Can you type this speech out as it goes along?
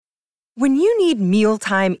When you need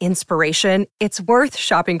mealtime inspiration, it's worth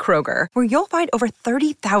shopping Kroger, where you'll find over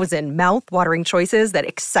 30,000 mouth-watering choices that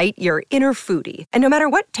excite your inner foodie. And no matter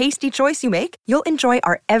what tasty choice you make, you'll enjoy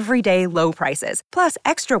our everyday low prices, plus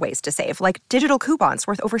extra ways to save, like digital coupons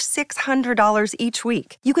worth over $600 each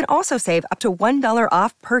week. You can also save up to $1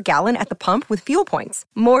 off per gallon at the pump with fuel points.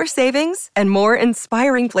 More savings and more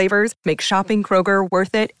inspiring flavors make shopping Kroger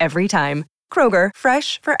worth it every time. Kroger,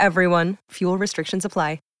 fresh for everyone. Fuel restrictions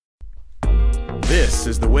apply. This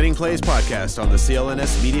is the Winning Plays Podcast on the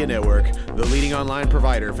CLNS Media Network, the leading online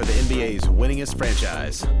provider for the NBA's winningest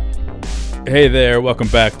franchise. Hey there, welcome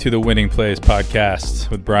back to the Winning Plays Podcast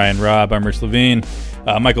with Brian Robb. I'm Rich Levine.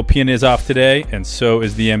 Michael Pina is off today, and so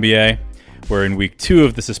is the NBA. We're in week 2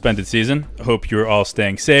 of the suspended season. I hope you're all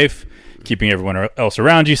staying safe, keeping everyone else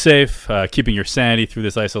around you safe, keeping your sanity through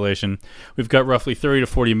this isolation. We've got roughly 30 to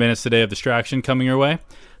 40 minutes today of distraction coming your way.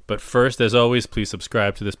 But first, as always, please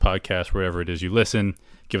subscribe to this podcast wherever it is you listen.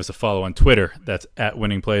 Give us a follow on Twitter. That's at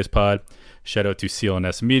Winning Plays Pod. Shout out to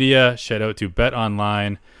CLNS Media. Shout out to Bet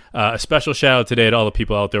Online. A special shout out today to all the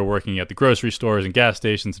people out there working at the grocery stores and gas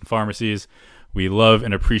stations and pharmacies. We love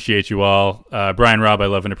and appreciate you all. Brian Robb, I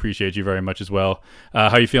love and appreciate you very much as well. How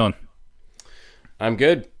are you feeling? I'm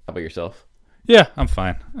good. How about yourself? Yeah, I'm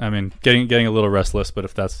fine. I mean, getting a little restless, but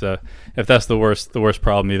if that's the worst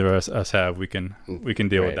problem either of us have, we can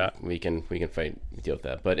deal with that. We can deal with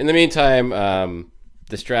that. But in the meantime,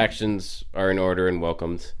 distractions are in order and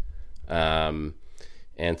welcomed. And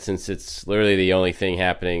since it's literally the only thing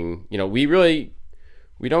happening,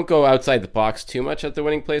 we don't go outside the box too much at the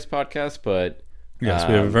Winning Plays Podcast, but yes,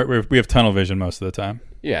 we have tunnel vision most of the time.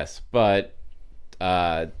 Yes, but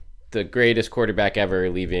the greatest quarterback ever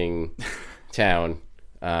leaving town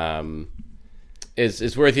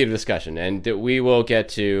is worthy of discussion, and we will get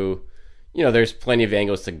to, there's plenty of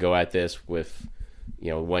angles to go at this with,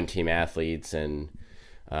 one team athletes, and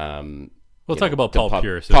we'll talk about Paul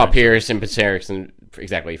Pierce and Patrick, and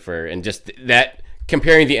exactly and just that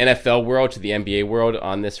comparing the NFL world to the NBA world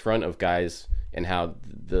on this front of guys and how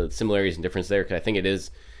the similarities and difference there, because I think it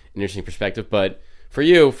is an interesting perspective. But for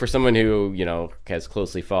someone who has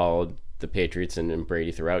closely followed the Patriots and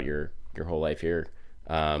Brady throughout your whole life here,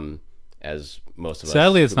 as most of us.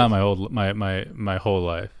 Sadly, it's not my whole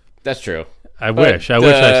life. That's true. I wish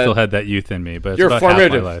I still had that youth in me, but it's about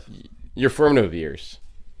half my life. Your formative years.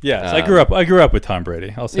 Yes, I grew up with Tom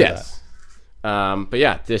Brady. I'll say that. But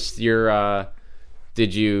yeah,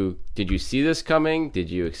 did you see this coming? Did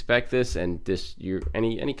you expect this? And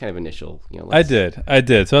any kind of initial, I did.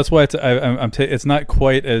 So that's why it's not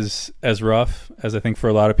quite as rough as I think for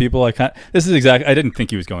a lot of people. I didn't think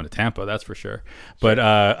he was going to Tampa, that's for sure. But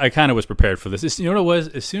I kind of was prepared for this. You know what it was?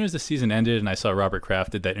 As soon as the season ended and I saw Robert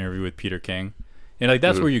Kraft did that interview with Peter King, and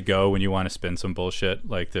that's where you go when you want to spin some bullshit,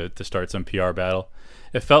 like to start some PR battle.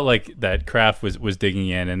 It felt like that Kraft was digging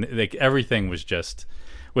in, and like everything was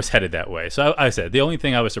headed that way. So I said the only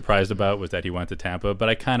thing I was surprised about was that he went to Tampa, but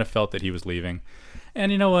I kind of felt that he was leaving.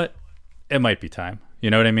 And you know what? It might be time. You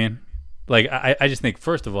know what I mean? Like I just think,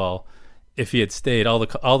 first of all, if he had stayed, all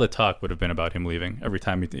the talk would have been about him leaving every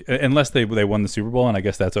time, unless they won the Super Bowl, and I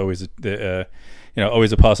guess that's always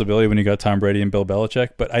always a possibility when you got Tom Brady and Bill Belichick.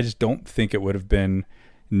 But I just don't think it would have been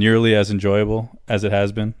nearly as enjoyable as it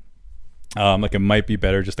has been. Like it might be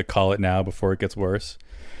better just to call it now before it gets worse.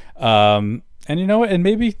 And you know what? And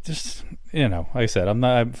maybe just, like I said,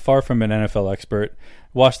 I'm far from an NFL expert.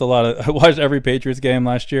 Watched every Patriots game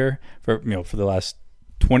last year for the last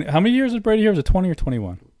 20. How many years was Brady here? Was it 20 or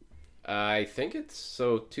 21? I think it's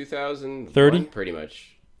 2030, 30? Pretty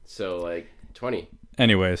much. So like 20.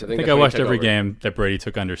 Anyways, I think I watched every game that Brady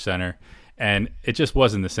took under center, and it just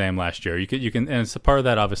wasn't the same last year. You can, and it's a part of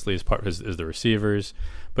that obviously is the receivers,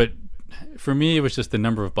 but for me it was just the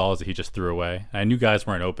number of balls that he just threw away. I knew guys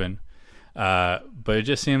weren't open. But it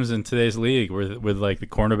just seems in today's league with like the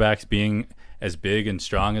cornerbacks being as big and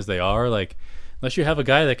strong as they are, like unless you have a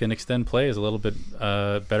guy that can extend plays a little bit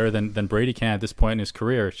better than Brady can at this point in his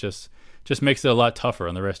career, it's just makes it a lot tougher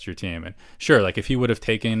on the rest of your team. And sure, like if he would have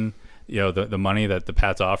taken the money that the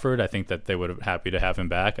Pats offered, I think that they would have been happy to have him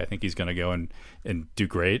back. I think he's going to go and do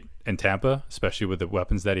great in Tampa, especially with the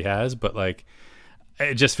weapons that he has. But like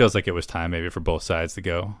it just feels like it was time maybe for both sides to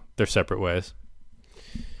go their separate ways.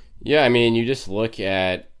 Yeah, I mean, you just look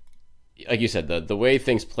at, like you said, the way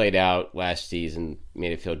things played out last season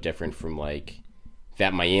made it feel different from like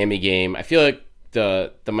that Miami game. I feel like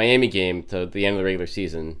the Miami game to the end of the regular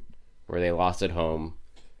season where they lost at home,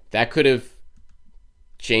 that could have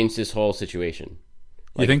changed this whole situation.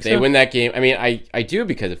 Like, you think if they so? win that game, I mean, I do,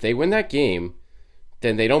 because if they win that game,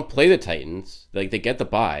 then they don't play the Titans. Like, they get the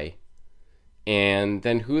bye. and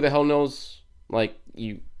then who the hell knows? Like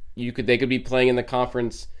they could be playing in the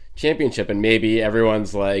conference championship, and maybe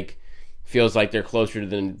everyone's like feels like they're closer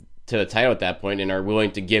to the title at that point and are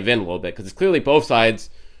willing to give in a little bit, because it's clearly both sides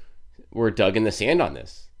were dug in the sand on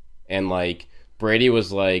this, and like Brady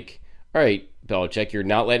was like, all right, Belichick, you're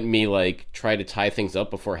not letting me like try to tie things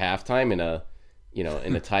up before halftime in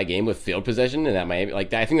a tie game with field possession, and that Miami,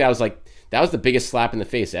 like I think that was the biggest slap in the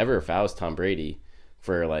face ever if I was Tom Brady,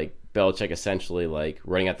 for like Belichick essentially like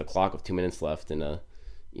running at the clock with 2 minutes left in a,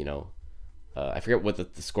 I forget what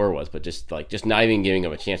the score was, but just not even giving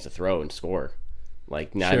him a chance to throw and score,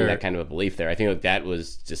 like not even that kind of a belief there. I think like that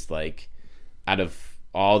was just like, out of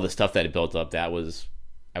all the stuff that had built up, that was,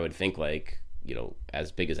 I would think, like,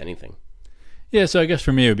 as big as anything. Yeah, so I guess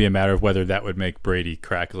for me it would be a matter of whether that would make Brady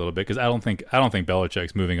crack a little bit, because I don't think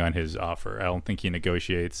Belichick's moving on his offer. I don't think he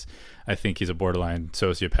negotiates. I think he's a borderline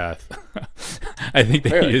sociopath. I think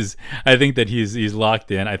that Really? he is. I think that he's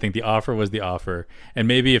locked in. I think the offer was the offer, and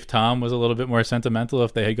maybe if Tom was a little bit more sentimental,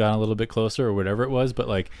 if they had gone a little bit closer or whatever it was, but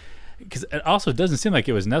like, because it also doesn't seem like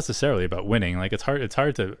it was necessarily about winning. Like it's hard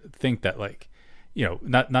to think that, like,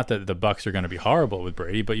 not that the Bucs are going to be horrible with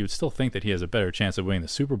Brady, but you would still think that he has a better chance of winning the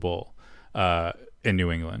Super Bowl in New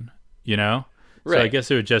England, Right. So I guess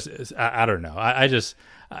it would just, I don't know.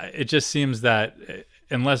 It just seems that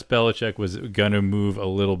unless Belichick was going to move a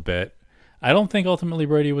little bit, I don't think ultimately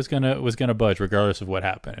Brady was gonna budge regardless of what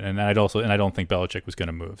happened. And I don't think Belichick was going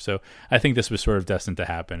to move. So I think this was sort of destined to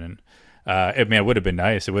happen. And it would have been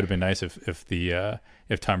nice. It would have been nice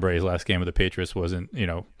if Tom Brady's last game with the Patriots wasn't,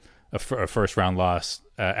 a first round loss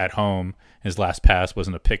at home. His last pass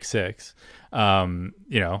wasn't a pick six. There are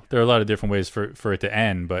a lot of different ways for it to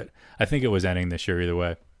end, but I think it was ending this year either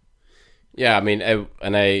way. Yeah, I mean,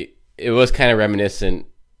 it was kind of reminiscent,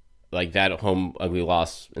 like that home ugly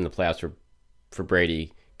loss in the playoffs for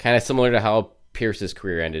Brady, kind of similar to how Pierce's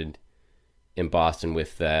career ended in Boston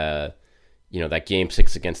with that Game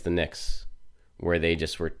 6 against the Knicks, where they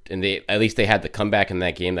just were, and at least they had the comeback in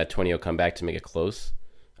that game, that 20-0 comeback to make it close.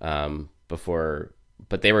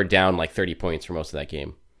 But they were down like 30 points for most of that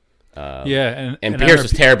game. And Pierce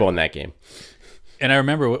was terrible in that game. And I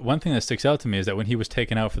remember one thing that sticks out to me is that when he was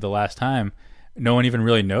taken out for the last time, no one even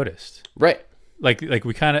really noticed. Right. Like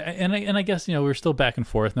we kind of, and I guess, we were still back and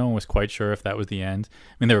forth. No one was quite sure if that was the end.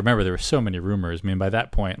 I mean, there were so many rumors. I mean, by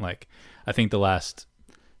that point, like, I think the last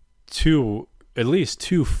at least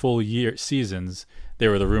two full year seasons, there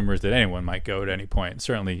were the rumors that anyone might go at any point.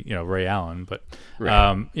 Certainly, Ray Allen, but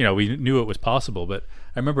right. We knew it was possible. But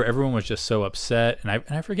I remember everyone was just so upset, and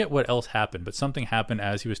I forget what else happened, but something happened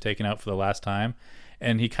as he was taken out for the last time,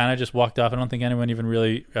 and he kind of just walked off. I don't think anyone even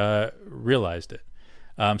really realized it.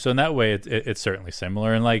 So in that way, it's certainly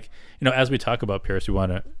similar. And like, as we talk about Pierce, we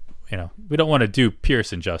want to, we don't want to do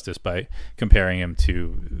Pierce injustice by comparing him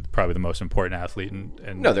to probably the most important athlete.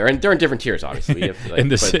 And no, they're in different tiers, obviously. You have to, like, in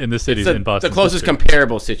the cities in Boston. The closest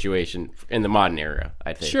comparable situation in the modern era,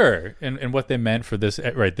 I think. Sure, and what they meant for this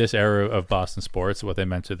era of Boston sports, what they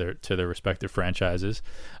meant to their respective franchises,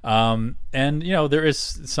 and there is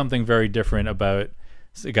something very different about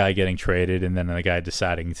a guy getting traded and then a guy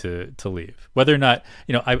deciding to leave. Whether or not,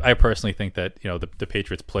 I personally think that the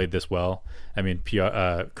Patriots played this well. I mean,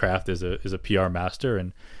 Kraft is a PR master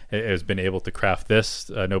and has been able to craft this,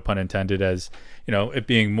 no pun intended, as it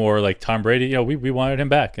being more like Tom Brady. We wanted him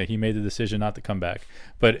back. He made the decision not to come back.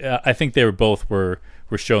 But I think they were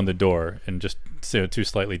shown the door in just two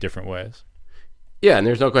slightly different ways. Yeah, and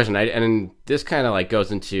there's no question. And this kind of like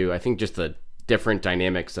goes into, I think, just the different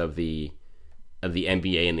dynamics of the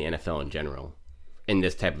NBA and the NFL in general in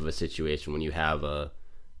this type of a situation, when you have a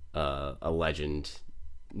legend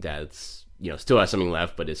that's still has something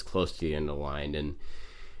left but is close to the end of the line. And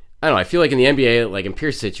I don't know, I feel like in the NBA, like in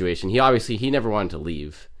Pierce's situation, he never wanted to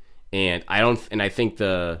leave, and I think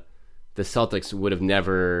the Celtics would have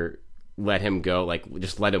never let him go, like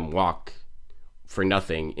just let him walk for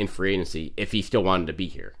nothing in free agency if he still wanted to be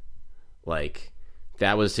here. Like,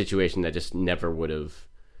 that was a situation that just never would have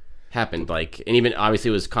happened. Like, and even obviously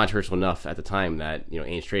it was controversial enough at the time that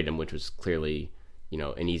Ainge traded him, which was clearly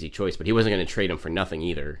an easy choice, but he wasn't going to trade him for nothing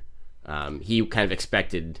either. He kind of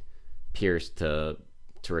expected Pierce to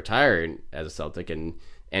retire as a Celtic and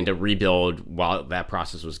to rebuild while that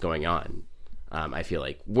process was going on. I feel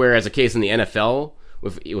like, whereas a case in the NFL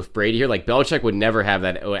with Brady here, like Belichick would never have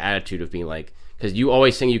that attitude of being like, because you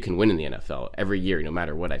always think you can win in the NFL every year, no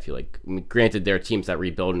matter what. I feel like, granted, there are teams that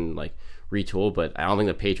rebuild and like retool, but I don't think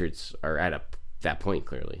the Patriots are at that point,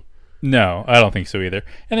 clearly. No, I don't think so either.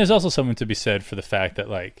 And there's also something to be said for the fact that,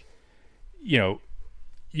 like,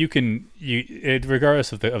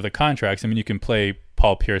 regardless of the contracts, I mean, you can play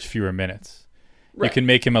Paul Pierce fewer minutes. You can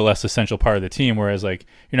make him a less essential part of the team, whereas like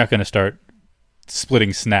you're not going to start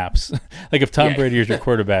splitting snaps. Like if Tom Brady is your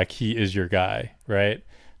quarterback, he is your guy, right?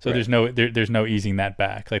 So there's no easing that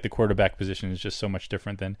back. Like the quarterback position is just so much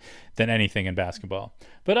different than anything in basketball.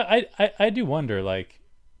 But I do wonder, like,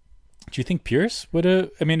 do you think Pierce would have?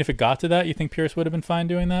 I mean, if it got to that, you think Pierce would have been fine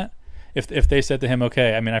doing that? If they said to him,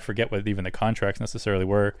 okay, I mean, I forget what even the contracts necessarily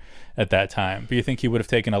were at that time, but you think he would have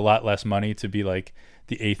taken a lot less money to be like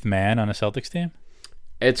the 8th man on a Celtics team?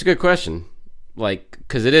 It's a good question. Like,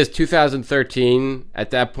 because it is 2013 at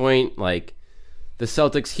that point. Like, the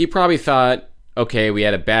Celtics, he probably thought, okay, we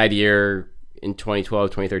had a bad year in 2012,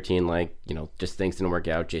 2013. Like, you know, just things didn't work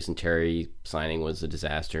out. Jason Terry signing was a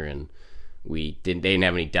disaster, and they didn't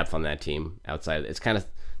have any depth on that team outside. It's kind of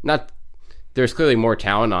not. There's clearly more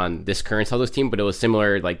talent on this current Celtics team, but it was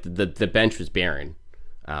similar. Like the bench was barren,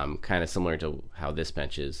 kind of similar to how this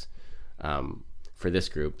bench is for this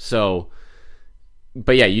group. So,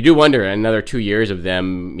 but yeah, you do wonder another 2 years of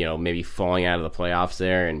them, you know, maybe falling out of the playoffs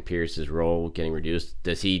there, and Pierce's role getting reduced.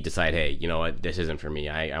 Does he decide, hey, you know what, this isn't for me.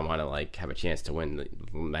 I want to like have a chance to win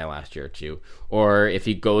my last year or two, or if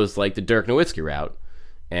he goes like the Dirk Nowitzki route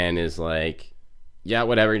and is like, yeah,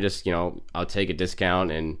 whatever, just, you know, I'll take a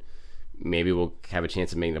discount and maybe we'll have a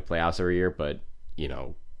chance of making the playoffs every year, but, you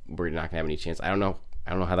know, we're not going to have any chance. I don't know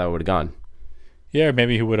how that would have gone. Yeah, or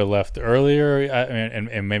maybe he would have left earlier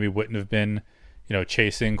and maybe wouldn't have been, you know,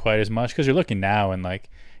 chasing quite as much. Because you're looking now and,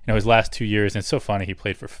 like, you know, his last 2 years, and it's so funny, he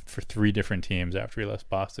played for 3 different teams after he left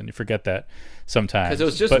Boston. You forget that sometimes. Because it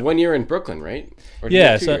was just 1 year in Brooklyn, right? Or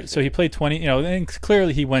yeah, so he played 20, you know, and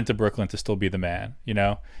clearly he went to Brooklyn to still be the man, you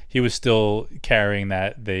know. He was still carrying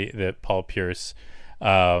that Paul Pierce,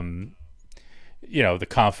 you know, the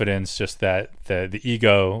confidence, just that the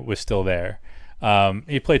ego was still there.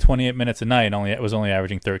 He played 28 minutes a night and was only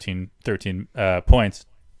averaging 13 points,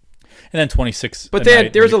 and then 26. But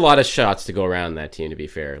there was a lot of shots to go around that team. To be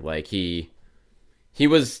fair, like he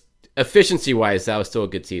was efficiency wise, that was still a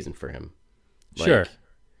good season for him. Like, sure.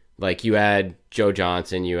 Like you had Joe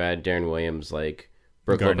Johnson, you had Darren Williams, like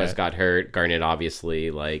Brook Lopez got hurt, Garnett obviously.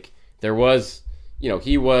 Like there was, you know,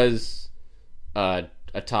 he was a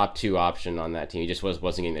top 2 option on that team. He just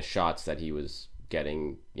wasn't getting the shots that he was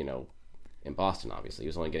getting, you know, in Boston. Obviously, he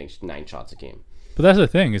was only getting 9 shots a game. But that's the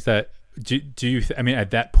thing, is that do you? I mean,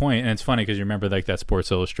 at that point, and it's funny because you remember like that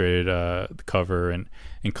Sports Illustrated cover, and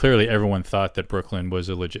clearly everyone thought that Brooklyn was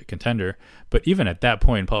a legit contender. But even at that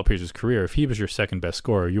point in Paul Pierce's career, if he was your second best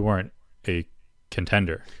scorer, you weren't a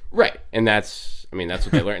contender, right? And that's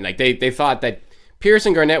what they learned. Like they thought that Pierce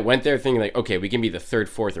and Garnett went there thinking like, okay, we can be the 3rd,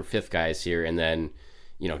 4th, or 5th guys here, and then,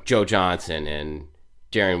 you know, Joe Johnson and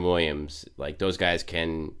Darren Williams, like those guys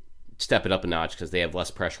can step it up a notch because they have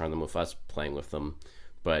less pressure on them with us playing with them.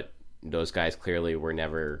 But those guys clearly were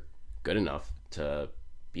never good enough to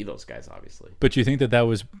be those guys, obviously. But do you think that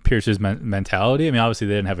was Pierce's mentality? I mean, obviously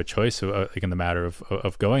they didn't have a choice like in the matter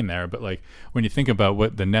of going there, but like when you think about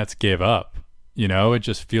what the Nets gave up, you know, it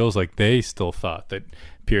just feels like they still thought that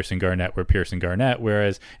Pierce and Garnett were Pierce and Garnett,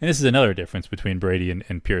 whereas, and this is another difference between Brady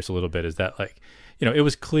and Pierce a little bit, is that, like, you know, it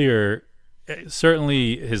was clear,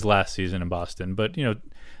 certainly his last season in Boston, but, you know,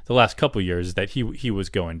 the last couple of years, that he was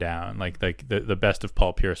going down. Like the best of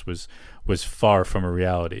Paul Pierce was far from a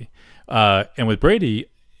reality. And with Brady,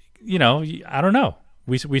 you know, I don't know.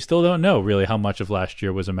 We still don't know really how much of last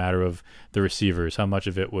year was a matter of the receivers, how much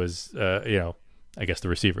of it was, you know, I guess the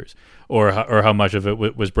receivers, or how much of it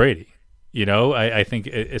was Brady. You know, I think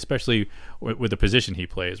especially with the position he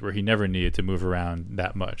plays, where he never needed to move around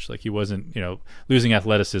that much. Like he wasn't, you know, losing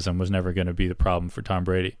athleticism was never going to be the problem for Tom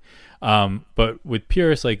Brady. But with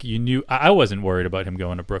Pierce, like, you knew, I wasn't worried about him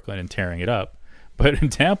going to Brooklyn and tearing it up. But in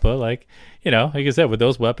Tampa, like, you know, like I said, with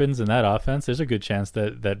those weapons and that offense, there's a good chance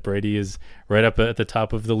that Brady is right up at the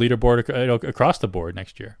top of the leaderboard, you know, across the board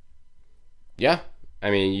next year. Yeah. I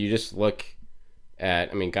mean, you just look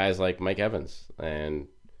at, guys like Mike Evans and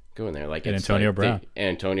go in there, like, and Antonio Brown.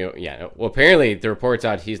 Antonio, yeah. Well, apparently the report's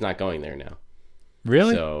out he's not going there now.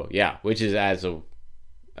 Really? So yeah, which is another.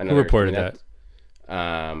 Who reported that?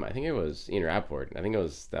 I think it was Ian Rappaport. I think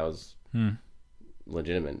that was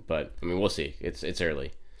legitimate, but I mean, we'll see. It's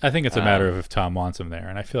early. I think it's a matter of if Tom wants him there,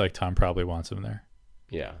 and I feel like Tom probably wants him there.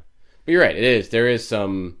 Yeah, but you're right. It is. There is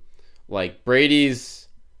some, like, Brady's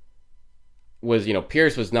was, you know,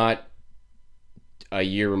 Pierce was not a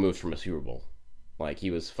year removed from a Super Bowl. Like,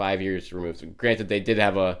 he was 5 years removed. Granted, they did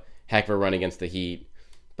have a heck of a run against the Heat,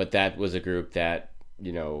 but that was a group that,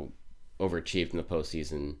 you know, overachieved in the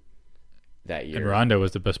postseason that year. And Rondo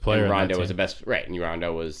was the best player. And Rondo was the best, right? And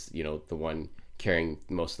Rondo was, you know, the one carrying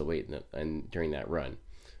most of the weight during that run.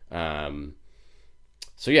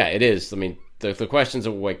 So yeah, it is. I mean, the questions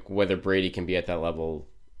of like whether Brady can be at that level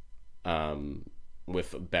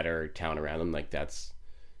with better talent around him, like that's,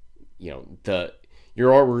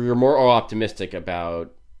 you're more optimistic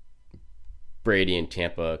about Brady in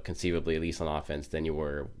Tampa conceivably, at least on offense, than you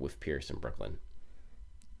were with Pierce in Brooklyn.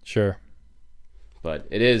 Sure. But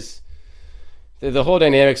it is the whole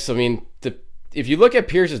dynamics. I mean, if you look at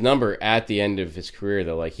Pierce's number at the end of his career,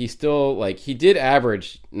 though, like he did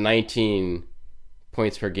average 19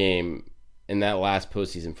 points per game in that last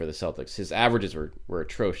postseason for the Celtics. His averages were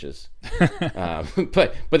atrocious.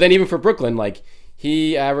 But then even for Brooklyn, like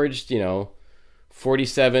he averaged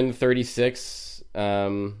 47, 36,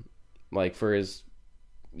 like for his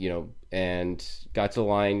and got to the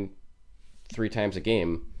line 3 times a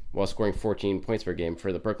game while scoring 14 points per game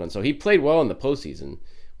for the Brooklyn. So he played well in the postseason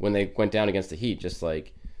when they went down against the Heat. Just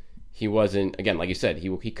like he wasn't, again, like you said,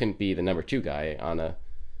 he couldn't be the number 2 guy on a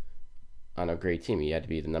great team. He had to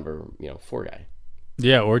be the number 4 guy.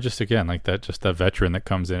 Yeah, or just again like that, just that veteran that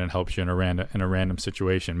comes in and helps you in a random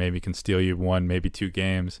situation. Maybe can steal you 1, maybe 2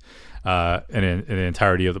 games, in the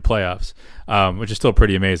entirety of the playoffs, which is still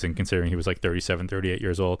pretty amazing considering he was like 37, 38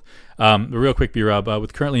 years old. Real quick, B-Rob,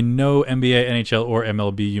 with currently no NBA, NHL, or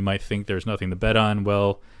MLB, you might think there's nothing to bet on.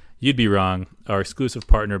 Well, you'd be wrong. Our exclusive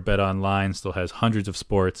partner, BetOnline, still has hundreds of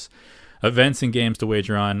sports, events, and games to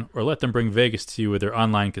wager on, or let them bring Vegas to you with their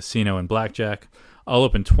online casino and blackjack. All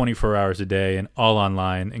open 24 hours a day and all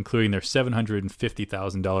online, including their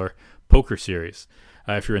 $750,000 poker series.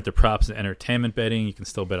 If you're into props and entertainment betting, you can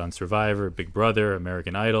still bet on Survivor, Big Brother,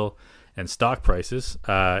 American Idol, and stock prices,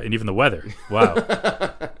 and even the weather. Wow.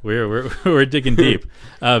 We're digging deep.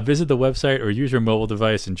 Visit the website or use your mobile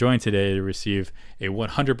device and join today to receive a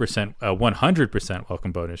 100%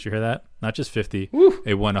 welcome bonus. You hear that? Not just 50, Woo.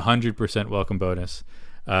 A 100% welcome bonus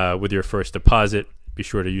with your first deposit. Be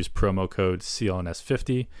sure to use promo code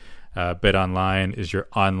CLNS50. BetOnline is your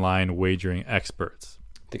online wagering experts.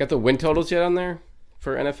 They got the win totals yet on there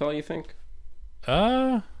for NFL, you think?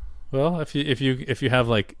 Well, if you have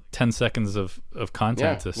like 10 seconds of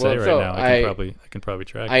content to say now, I can probably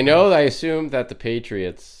track. I assume that the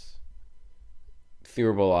Patriots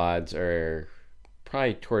Super Bowl odds are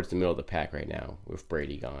probably towards the middle of the pack right now with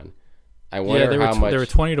Brady gone. I wonder how much. They were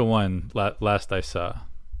 20-1 last I saw.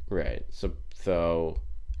 Right. So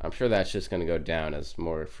I'm sure that's just going to go down as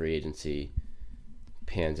more free agency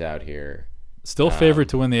pans out here. Still favored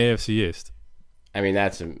to win the AFC East. I mean,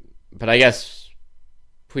 but I guess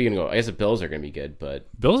who are you going to go? I guess the Bills are going to be good, but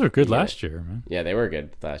Bills were good last year, man. Yeah, they were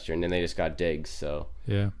good last year, and then they just got Diggs. So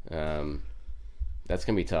yeah, that's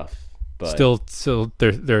going to be tough. But still,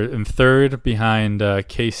 they're in third behind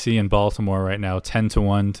KC and Baltimore right now,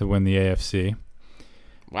 10-1 to win the AFC.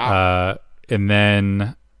 Wow. And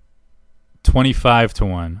then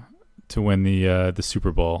 25-1 to win the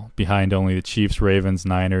Super Bowl, behind only the Chiefs, Ravens,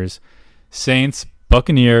 Niners, Saints,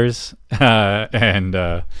 Buccaneers,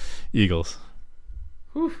 and Eagles.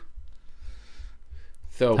 Whew.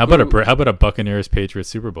 So how about a Buccaneers Patriots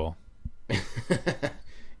Super Bowl? That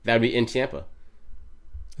would be in Tampa.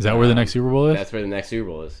 Is that where the next Super Bowl is? That's where the next Super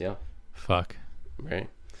Bowl is. Yeah. Fuck. Right.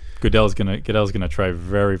 Goodell's gonna try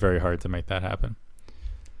very, very hard to make that happen.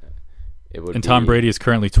 Tom Brady is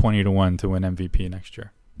currently 20-1 to win MVP next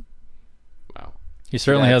year. Wow. He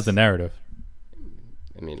certainly has the narrative.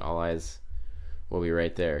 I mean, all eyes will be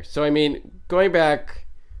right there. So, I mean, going back,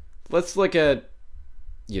 let's look at,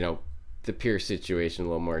 the Pierce situation a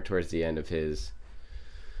little more towards the end of his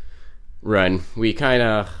run. We kind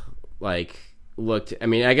of, looked... I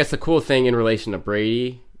mean, I guess the cool thing in relation to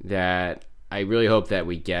Brady that I really hope that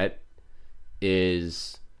we get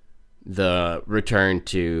is the return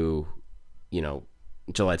to...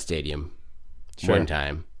 Gillette Stadium one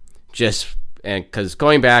time. Because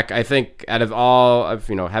going back, I think out of all of,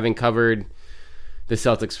 having covered the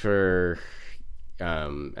Celtics for,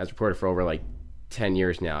 as reporter for over 10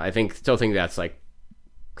 years now, I still think that's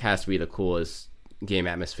has to be the coolest game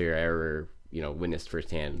atmosphere I ever, witnessed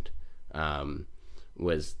firsthand.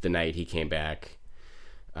 Was the night he came back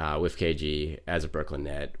with KG as a Brooklyn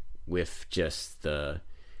Net with just the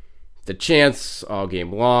chants all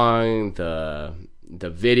game long, the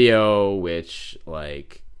video, which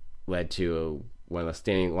led to one of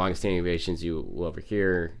the longest standing ovations you will ever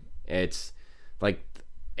hear. It's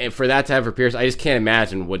and for that to have for Pierce, I just can't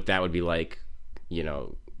imagine what that would be like,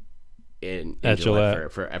 in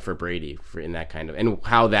Gillette for Brady in that kind of, and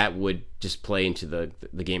how that would just play into the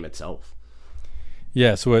game itself.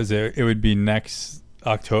 Yeah, so it would be next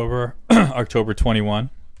October 21,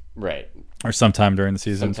 right? Or sometime during the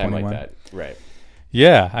season, sometime 21. Like that, right?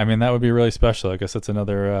 Yeah, I mean that would be really special. I guess that's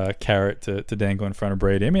another carrot to dangle in front of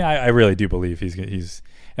Brady. I mean, I really do believe he's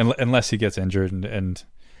unless he gets injured and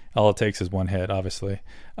all it takes is one hit, obviously.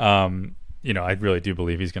 I really do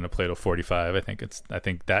believe he's going to play till 45. I think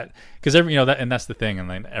that because that's the thing, and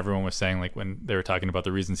like everyone was saying, like when they were talking about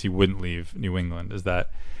the reasons he wouldn't leave New England is that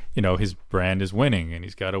his brand is winning and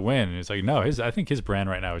he's got to win, and it's like no, I think his brand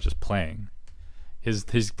right now is just playing.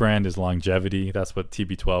 His brand is longevity. That's what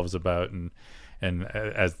TB12 is about, and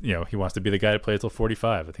as he wants to be the guy to play until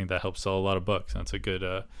 45. I think that helps sell a lot of books. And it's a good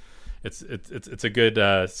it's a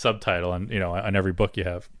good subtitle on every book you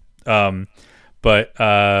have.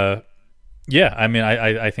 Yeah, I mean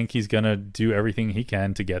I think he's gonna do everything he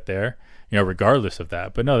can to get there, regardless of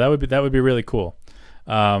that. But no, that would be really cool.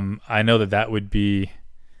 I know that would be.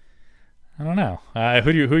 I don't know.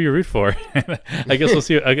 Who do you root for? I guess we'll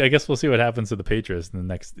see. I guess we'll see what happens to the Patriots in the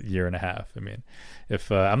next year and a half. I mean,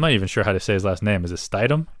 if I'm not even sure how to say his last name. Is it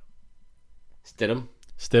Stidham?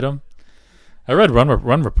 Stidham. I read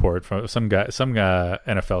Run Report from some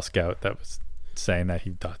NFL scout that was saying that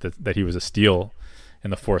he thought that he was a steal in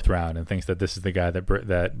the 4th round and thinks that this is the guy that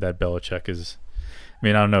Belichick is. I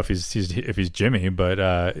mean, I don't know if he's Jimmy,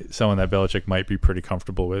 but someone that Belichick might be pretty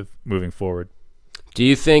comfortable with moving forward. Do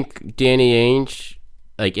you think Danny Ainge,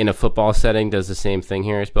 like in a football setting, does the same thing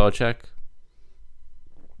here as Belichick?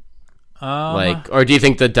 Or do you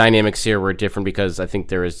think the dynamics here were different because I think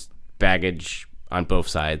there is baggage on both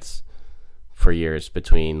sides for years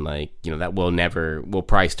between that we'll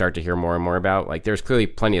probably start to hear more and more about. Like there's clearly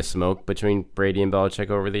plenty of smoke between Brady and Belichick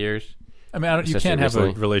over the years. I mean, you can't have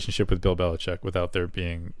a relationship with Bill Belichick without there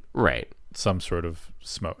being some sort of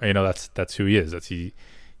smoke. That's who he is. That's he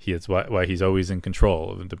is why he's always in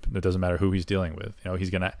control. It doesn't matter who he's dealing with. He's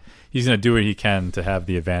gonna do what he can to have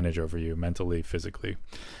the advantage over you mentally, physically,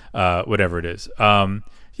 whatever it is.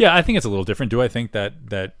 Yeah, I think it's a little different. Do I think that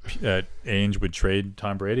Ainge would trade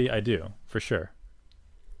Tom Brady? I do, for sure.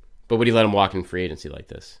 But would he let him walk in free agency like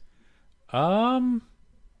this? Yeah.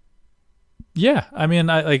 I mean,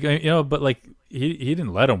 but he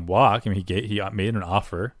didn't let him walk. I mean, he made an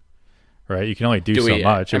offer. Right, you can only do so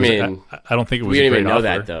much. I don't think it was. We didn't even know offer.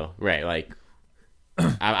 that though, right? Like,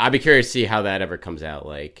 I'd be curious to see how that ever comes out.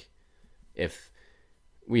 Like, if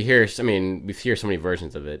we hear so many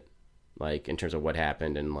versions of it, like in terms of what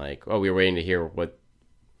happened, and like, we were waiting to hear what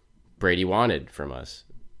Brady wanted from us,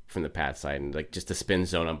 from the Pat side, and like just the spin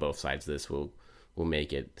zone on both sides of this will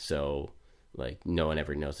make it so like no one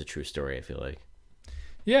ever knows the true story. I feel like.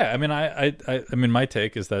 Yeah, I mean, I mean, my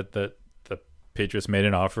take is that the Patriots made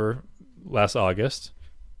an offer last August,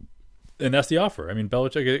 and that's the offer. I mean,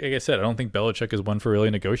 Belichick, like I said, I don't think Belichick is one for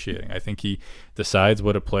really negotiating. I think he decides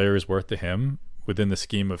what a player is worth to him within the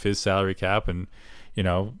scheme of his salary cap and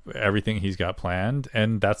everything he's got planned,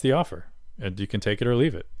 and that's the offer. And you can take it or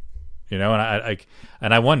leave it. And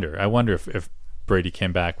I wonder if Brady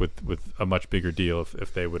came back with a much bigger deal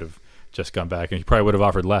if they would have just gone back, and he probably would have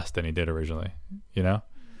offered less than he did originally.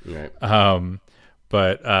 Right.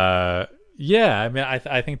 Yeah, I mean,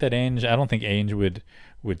 I think that Ainge. I don't think Ainge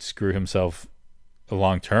would screw himself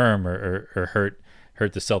long term or hurt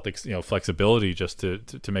the Celtics, flexibility just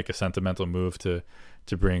to make a sentimental move to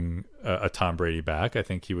bring a Tom Brady back. I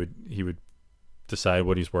think he would decide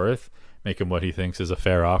what he's worth, make him what he thinks is a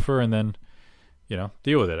fair offer, and then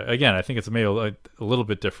deal with it. Again, I think it's made a little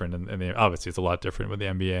bit different, and obviously it's a lot different with the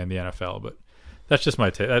NBA and the NFL. But that's just my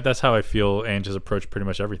take. That's how I feel Ainge has approached pretty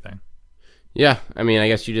much everything. Yeah, I mean, I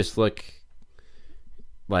guess you just look.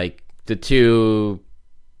 Like the two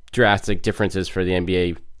drastic differences for the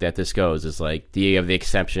NBA that this goes is like you have the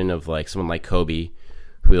exception of like someone like Kobe,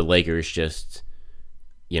 who the Lakers just,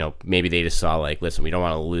 maybe they just saw like, listen, we don't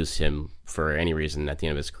want to lose him for any reason at the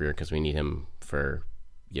end of his career because we need him for,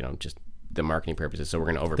 just the marketing purposes. So we're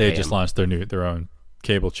going to overpay him. They just launched their own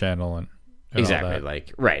cable channel and exactly all that.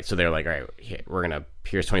 Like right. So they're like, all right,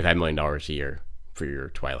 here's $25 million a year for your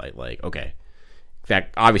Twilight. Like, okay. In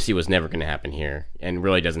fact, obviously was never going to happen here and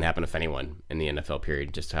really doesn't happen with anyone in the NFL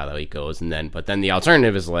period, just how that goes. But then the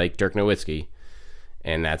alternative is like Dirk Nowitzki.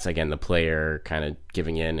 And that's, again, the player kind of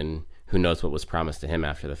giving in, and who knows what was promised to him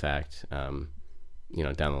after the fact, down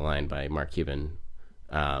the line by Mark Cuban.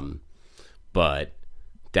 But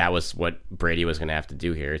that was what Brady was going to have to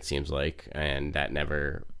do here, it seems like. And that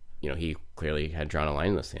never, he clearly had drawn a line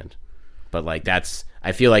in the sand. But like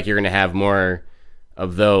I feel like you're going to have more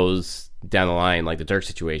of those down the line, like the Dirk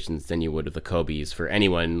situations, than you would with the Kobe's for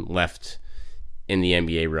anyone left in the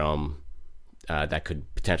NBA realm that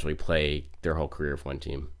could potentially play their whole career for one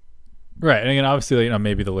team. Right. And again, obviously,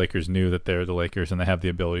 maybe the Lakers knew that they're the Lakers and they have the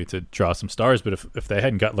ability to draw some stars, but if they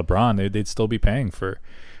hadn't got LeBron, they'd still be paying for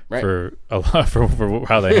for a lot for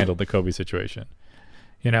how they handled the Kobe situation.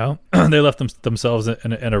 You know, they left themselves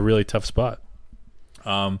in a really tough spot.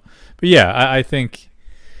 But yeah, I think,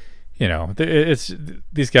 you know, it's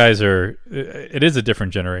these guys are. It is a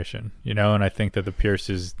different generation, you know, and I think that the Pierce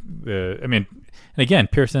is. I mean, and again,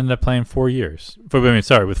 Pierce ended up playing 4 years.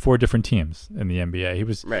 With 4 different teams in the NBA. He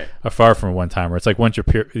was far from a one-timer. It's like once you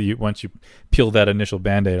peel that initial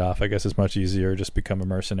Band-Aid off, I guess it's much easier to just become a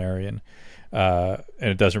mercenary, and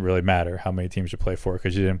it doesn't really matter how many teams you play for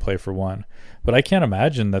because you didn't play for one. But I can't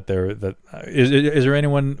imagine that is there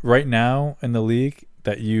anyone right now in the league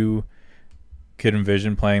that you could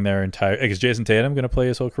envision playing their entire? Is Jason Tatum going to play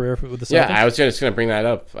his whole career with the Celtics? Yeah, I was just going to bring that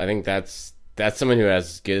up. I think that's someone who has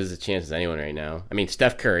as good as a chance as anyone right now. I mean,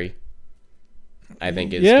 Steph Curry, I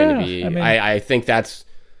think is going to be. I think that's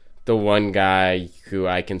the one guy who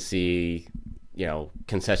I can see, you know,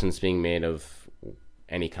 concessions being made of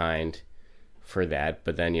any kind for that.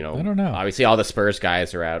 But then, you know, I don't know. Obviously, all the Spurs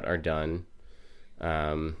guys are done.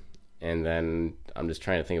 And then I'm just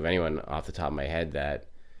trying to think of anyone off the top of my head that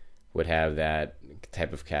would have that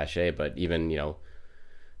type of cachet. But even, you know,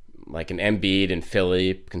 like an Embiid in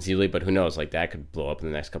Philly conceivably, but who knows? Like that could blow up in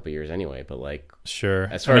the next couple of years anyway. But like, sure,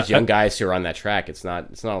 as far as young guys who are on that track, it's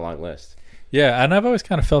not a long list. Yeah, and I've always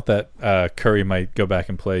kind of felt that Curry might go back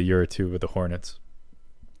and play a year or two with the Hornets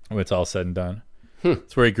when it's all said and done.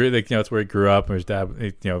 It's where he grew. Like, you know, it's where he grew up. And his dad,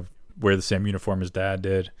 you know, wear the same uniform his dad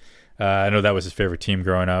did. I know that was his favorite team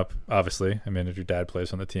growing up. Obviously, I mean, if your dad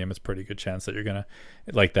plays on the team, it's a pretty good chance that you're gonna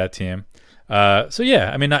like that team. So yeah,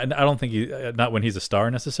 I mean, I don't think not when he's a star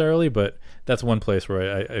necessarily, but that's one place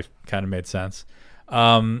where I kind of made sense.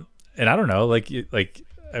 And I don't know, like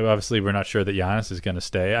obviously we're not sure that Giannis is going to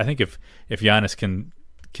stay. I think if Giannis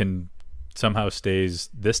can somehow stays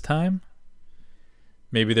this time,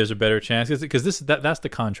 maybe there's a better chance because that's the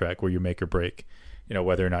contract where you make or break, you know,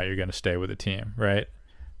 whether or not you're going to stay with a team, right?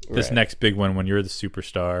 This next big one, when you're the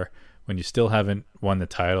superstar, when you still haven't won the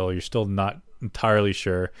title, you're still not entirely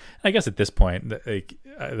sure. I guess at this point,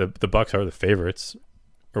 the Bucks are the favorites,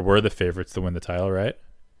 or were the favorites to win the title, right?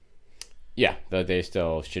 Yeah, though they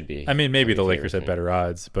still should be. I mean, maybe the Lakers had better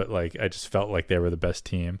odds, but like I just felt like they were the best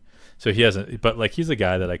team. So he hasn't, but like he's a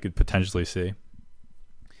guy that I could potentially see.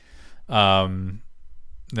 Other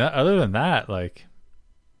than that, like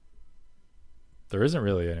there isn't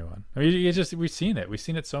really anyone. I mean, we've seen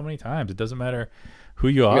it so many times. It doesn't matter who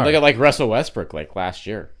you are. I mean, look at like Russell Westbrook, like last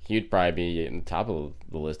year, he'd probably be in the top of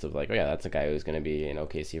the list of like, oh yeah, that's a guy who's going to be in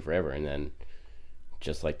OKC forever, and then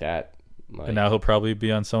just like that. Like, and now he'll probably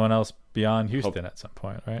be on someone else beyond Houston at some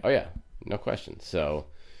point, right? Oh yeah, no question. So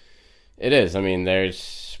it is. I mean,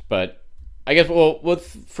 but I guess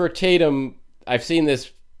for Tatum, I've seen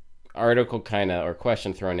this article or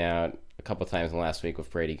question thrown out a couple times in the last week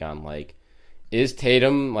with Brady gone. Like, is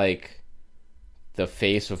Tatum like the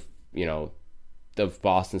face of, you know, of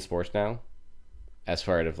Boston sports now, as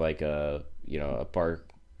far as like a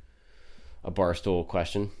barstool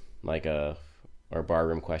question, like or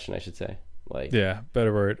barroom question, I should say. Like, yeah,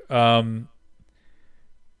 better word.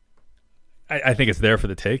 I think it's there for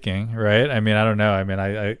the taking, right? I mean, I don't know. I mean,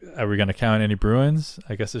 are we going to count any Bruins?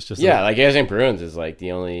 I guess it's just like I think Bruins is like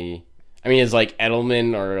the only. I mean, it's like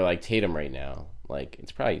Edelman or like Tatum right now. Like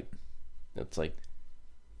it's like,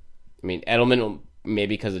 I mean, Edelman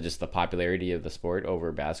maybe because of just the popularity of the sport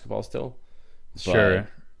over basketball still, sure,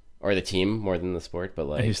 or the team more than the sport. But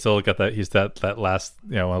like and he's still got that. He's that last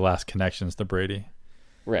last connections to Brady,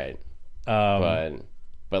 right? But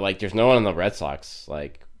like there's no one on the Red Sox.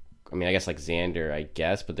 Like, I mean, I guess like Xander, I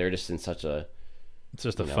guess, but they're just in such a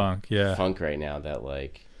funk right now that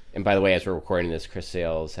like. And by the way, as we're recording this, Chris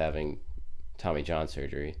Sale is having Tommy John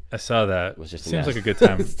surgery. I saw that. It was just seems like a good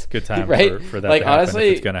time. Good time right? for that. Like to happen honestly,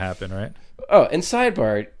 if it's going to happen, right? Oh, and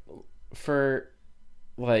sidebar, for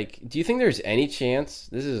like, do you think there's any chance?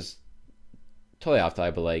 This is totally off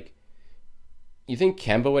topic, but like, you think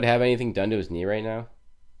Kemba would have anything done to his knee right now?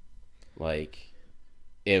 Like,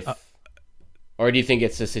 or do you think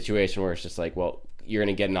it's a situation where it's just like, well, you're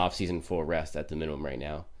going to get an off-season full rest at the minimum right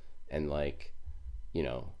now, and like, you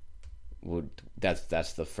know, that's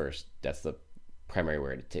the primary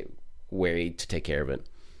way to take care of it.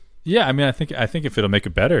 Yeah, I mean, I think if it'll make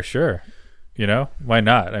it better, sure. You know, why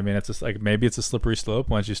not? I mean, it's just like maybe it's a slippery slope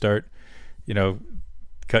once you start, you know,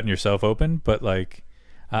 cutting yourself open. But like,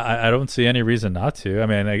 I don't see any reason not to. I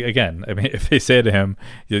mean, again, if they say to him,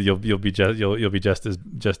 you'll be just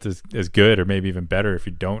as good or maybe even better if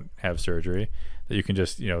you don't have surgery, that you can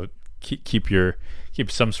just, you know,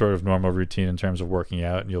 keep some sort of normal routine in terms of working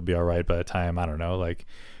out, and you'll be all right by the time, I don't know, like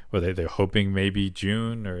Were they're hoping maybe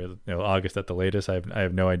June or August at the latest? I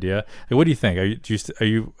have no idea. Like, what do you think? Are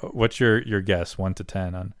you what's your guess 1 to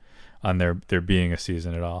 10 on there being a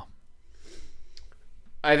season at all?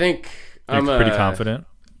 I think I'm pretty confident.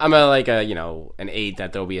 I'm an 8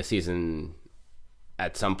 that there'll be a season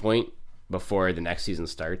at some point before the next season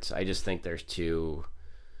starts. I just think there's too,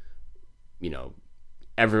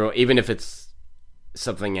 everyone, even if it's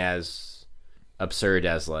something as absurd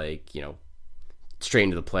as straight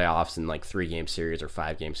into the playoffs in 3-game series or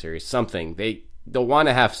 5-game series, something they'll want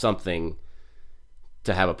to have something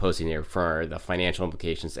to have a postseason here for the financial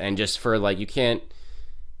implications and just for you can't.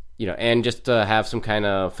 And just to have some kind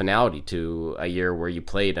of finality to a year where you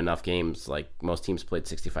played enough games, most teams played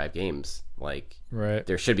 65 games. Right.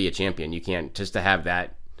 There should be a champion. You can't just to have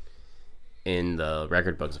that in the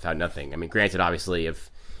record books without nothing. I mean, granted, obviously,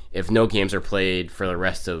 if no games are played for the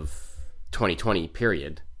rest of 2020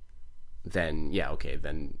 period, then yeah, okay,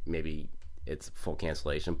 then maybe it's full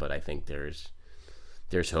cancellation. But I think there's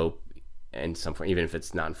hope, and even if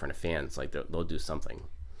it's not in front of fans, they'll do something.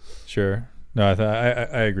 Sure. No,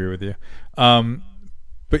 I agree with you.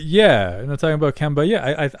 But yeah, talking about Kemba,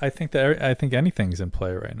 yeah, I think anything's in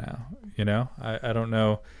play right now. I don't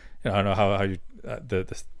know. I don't know how you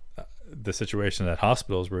the situation at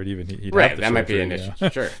hospitals where he'd right. have the that might be surgery, an issue.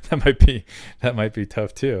 Sure, that might be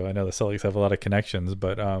tough too. I know the Celtics have a lot of connections,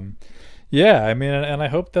 but yeah, I mean, and I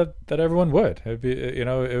hope that everyone would. It'd be it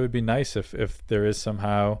would be nice if there is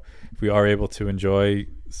somehow, if we are able to enjoy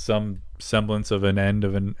some semblance of an end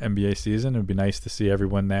of an NBA season. It would be nice to see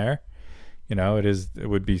everyone there. It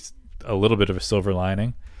would be a little bit of a silver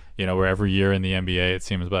lining, where every year in the NBA, it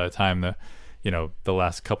seems by the time the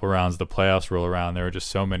last couple rounds of the playoffs roll around, there are just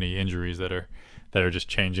so many injuries that are just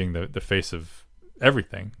changing the face of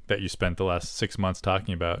everything that you spent the last 6 months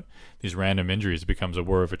talking about. These random injuries becomes a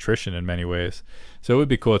war of attrition in many ways. So it would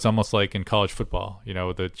be cool. It's almost like in college football,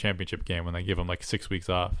 with the championship game when they give them 6 weeks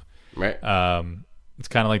off. Right. It's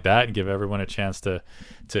kind of like that, and give everyone a chance to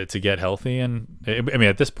get healthy. And I mean,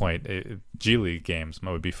 at this point, G League games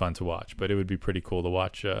would be fun to watch, but it would be pretty cool to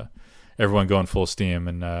watch everyone going full steam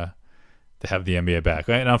and to have the NBA back.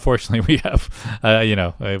 And unfortunately, we have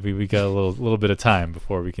we got a little bit of time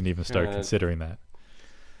before we can even start considering that.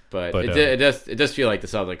 But it does feel like the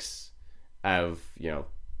Celtics have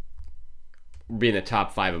being the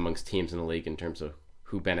top 5 amongst teams in the league in terms of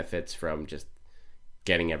who benefits from just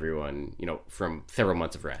getting everyone, from several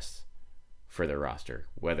months of rest for their roster,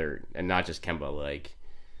 and not just Kemba,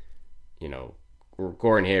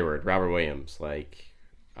 Gordon Hayward, Robert Williams,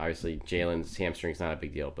 obviously Jalen's hamstring's not a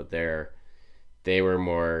big deal, but they were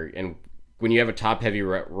more, and when you have a top heavy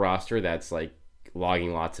roster that's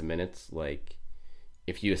logging lots of minutes,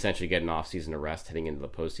 if you essentially get an off season of rest heading into the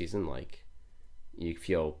postseason, you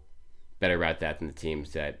feel better about that than the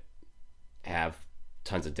teams that have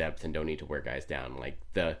tons of depth and don't need to wear guys down.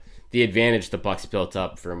 The advantage the Bucks built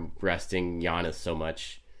up from resting Giannis so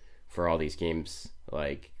much for all these games,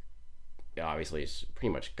 obviously is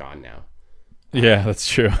pretty much gone now. Yeah, that's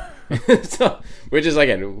true. So, which is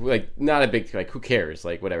again not a big who cares?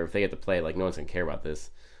 Whatever, if they get to play, no one's gonna care about this.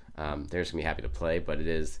 They're just gonna be happy to play, but it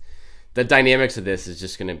is the dynamics of this is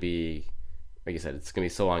just gonna be, like you said, it's gonna be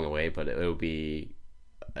so long away, but it will be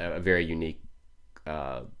a very unique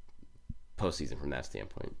postseason from that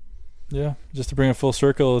standpoint. Yeah, just to bring it full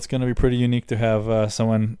circle, it's going to be pretty unique to have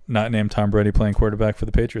someone not named Tom Brady playing quarterback for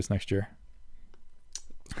the Patriots next year.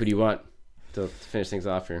 Who do you want to finish things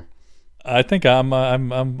off here? I think I'm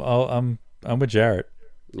with Jarrett.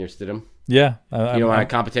 You're Stidham? Yeah. You don't want a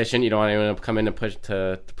competition? You don't want anyone to come in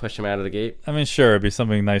to push him out of the gate? I mean, sure, it'd be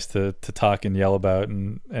something nice to talk and yell about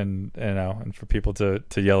and for people to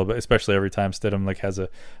yell about, especially every time Stidham has a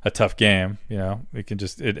tough game. We can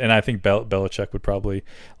just and I think Belichick would probably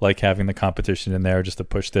like having the competition in there just to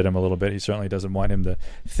push Stidham a little bit. He certainly doesn't want him to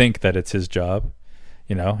think that it's his job.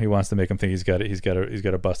 He wants to make him think he's got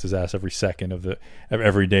to bust his ass every second of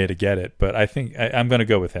every day to get it. But I think I'm going to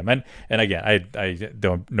go with him. And again, I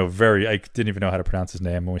don't know I didn't even know how to pronounce his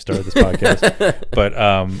name when we started this podcast. But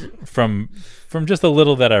from just a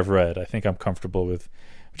little that I've read, I think I'm comfortable with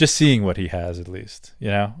just seeing what he has at least.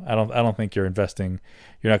 I don't think you're not going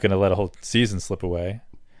to let a whole season slip away.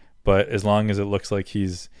 But as long as it looks like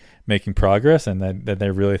he's making progress and that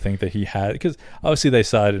they really think that he had, because obviously they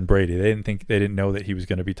saw it in Brady. They didn't know that he was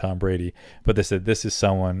going to be Tom Brady, but they said this is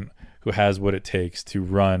someone who has what it takes to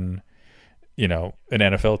run, an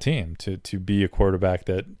NFL team, to be a quarterback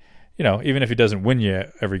that, even if he doesn't win you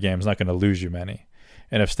every game, he's not going to lose you many.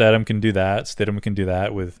 And if Stidham can do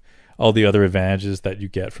that with all the other advantages that you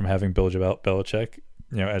get from having Bill Belichick,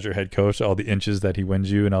 as your head coach, all the inches that he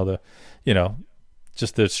wins you and all the,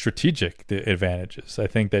 just the strategic advantages. I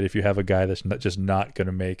think that if you have a guy that's just not going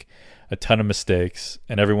to make a ton of mistakes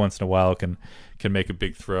and every once in a while can make a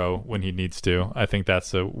big throw when he needs to, I think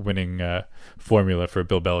that's a winning formula for a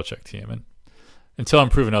Bill Belichick team. And until I'm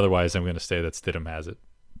proven otherwise, I'm going to say that Stidham has it.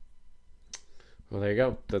 Well, there you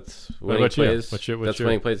go. That's What winning about you? plays. What's That's your-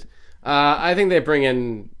 winning plays. I think they bring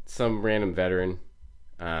in some random veteran.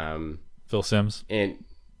 Phil Simms. And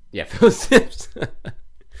yeah, Phil Simms,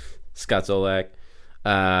 Scott Zolak,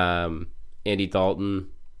 Andy Dalton.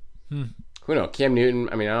 Who knows? Cam Newton.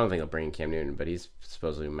 I mean, I don't think they'll bring in Cam Newton, but he's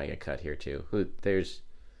supposedly make a cut here too.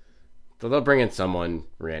 They'll bring in someone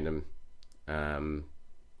random,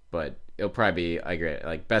 but it'll probably be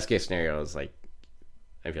like best case scenario is like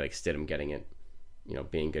I feel like Stidham getting it,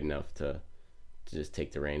 being good enough to just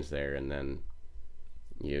take the reins there, and then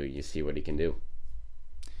you see what he can do.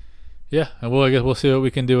 Yeah, and I guess we'll see what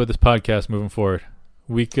we can do with this podcast moving forward.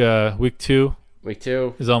 Week 2 Week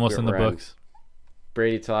 2 is almost in the we're on books.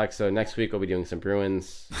 Brady talk. So next week we'll be doing some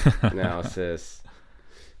Bruins analysis.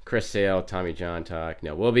 Chris Sale, Tommy John talk.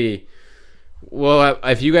 No,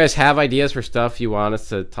 if you guys have ideas for stuff you want us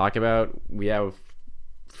to talk about, we have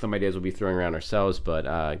some ideas we'll be throwing around ourselves, but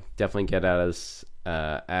definitely get at us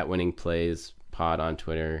at Winning Plays Pod on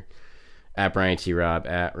Twitter, at Brian T. Robb,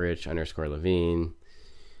 at Rich_Levine.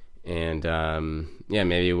 And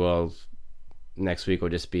maybe next week will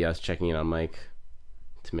just be us checking in on Mike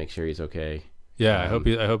to make sure he's okay. Yeah, I hope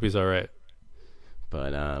he's all right.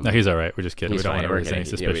 But No, he's all right. We're just kidding. We he's don't fine. want to We're raise any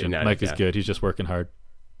kidding. suspicion. Mike is good. He's just working hard.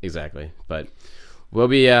 Exactly. But we'll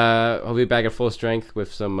be back at full strength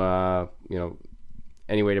with some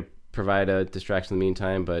any way to provide a distraction in the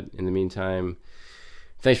meantime. But in the meantime,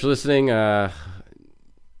 thanks for listening.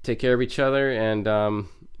 Take care of each other, and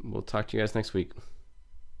we'll talk to you guys next week.